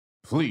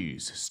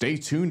Please stay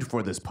tuned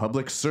for this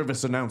public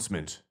service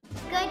announcement.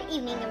 Good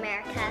evening,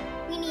 America.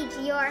 We need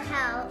your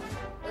help.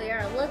 We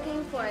are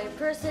looking for a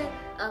person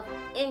of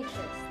interest.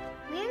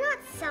 We are not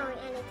selling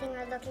anything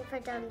or looking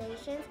for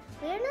donations.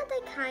 We are not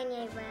like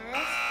Kanye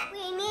West.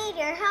 We need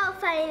your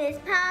help finding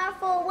this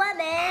powerful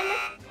woman.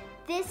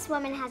 This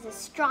woman has a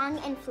strong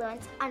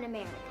influence on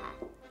America.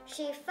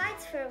 She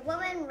fights for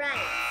women's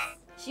rights.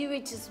 She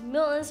reaches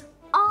millions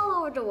all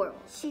over the world.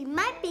 She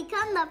might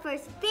become the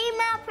first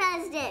female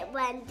president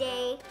one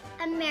day.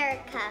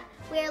 America,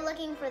 we are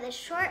looking for the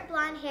short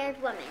blonde-haired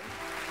woman.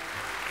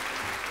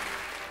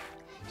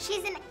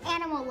 She's an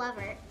animal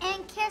lover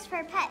and cares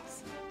for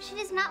pets. She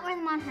does not wear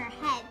them on her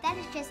head. That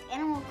is just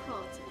animal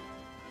cruelty.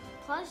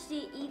 Plus,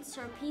 she eats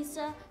her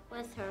pizza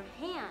with her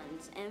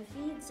hands and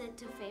feeds it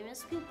to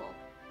famous people.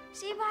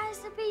 She buys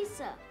the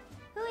pizza.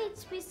 Who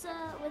eats pizza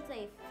with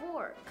a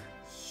fork?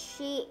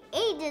 She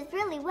ages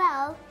really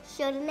well.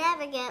 She'll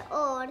never get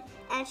old,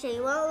 and she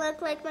won't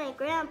look like my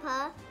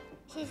grandpa.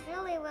 She's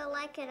really well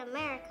liked in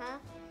America,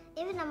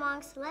 even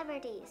among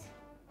celebrities.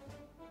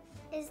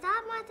 Is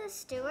that Martha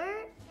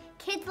Stewart?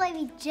 Kids like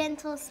a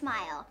gentle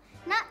smile.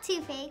 Not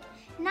too fake,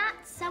 not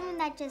someone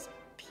that just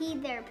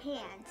peed their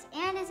pants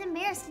and is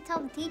embarrassed to tell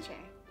the teacher.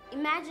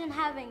 Imagine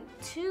having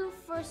two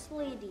first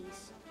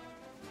ladies.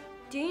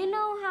 Do you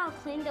know how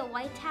clean the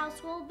White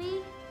House will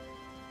be?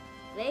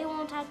 They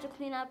won't have to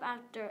clean up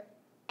after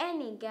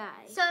any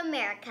guy. So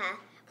America,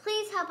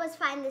 please help us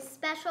find this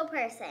special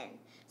person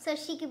so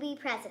she could be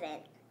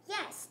president.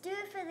 Yes, do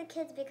it for the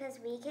kids because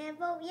we can't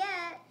vote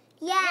yet.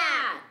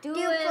 Yeah, do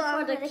it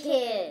for the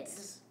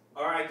kids.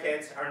 All right,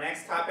 kids, our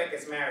next topic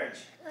is marriage.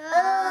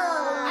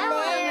 Oh,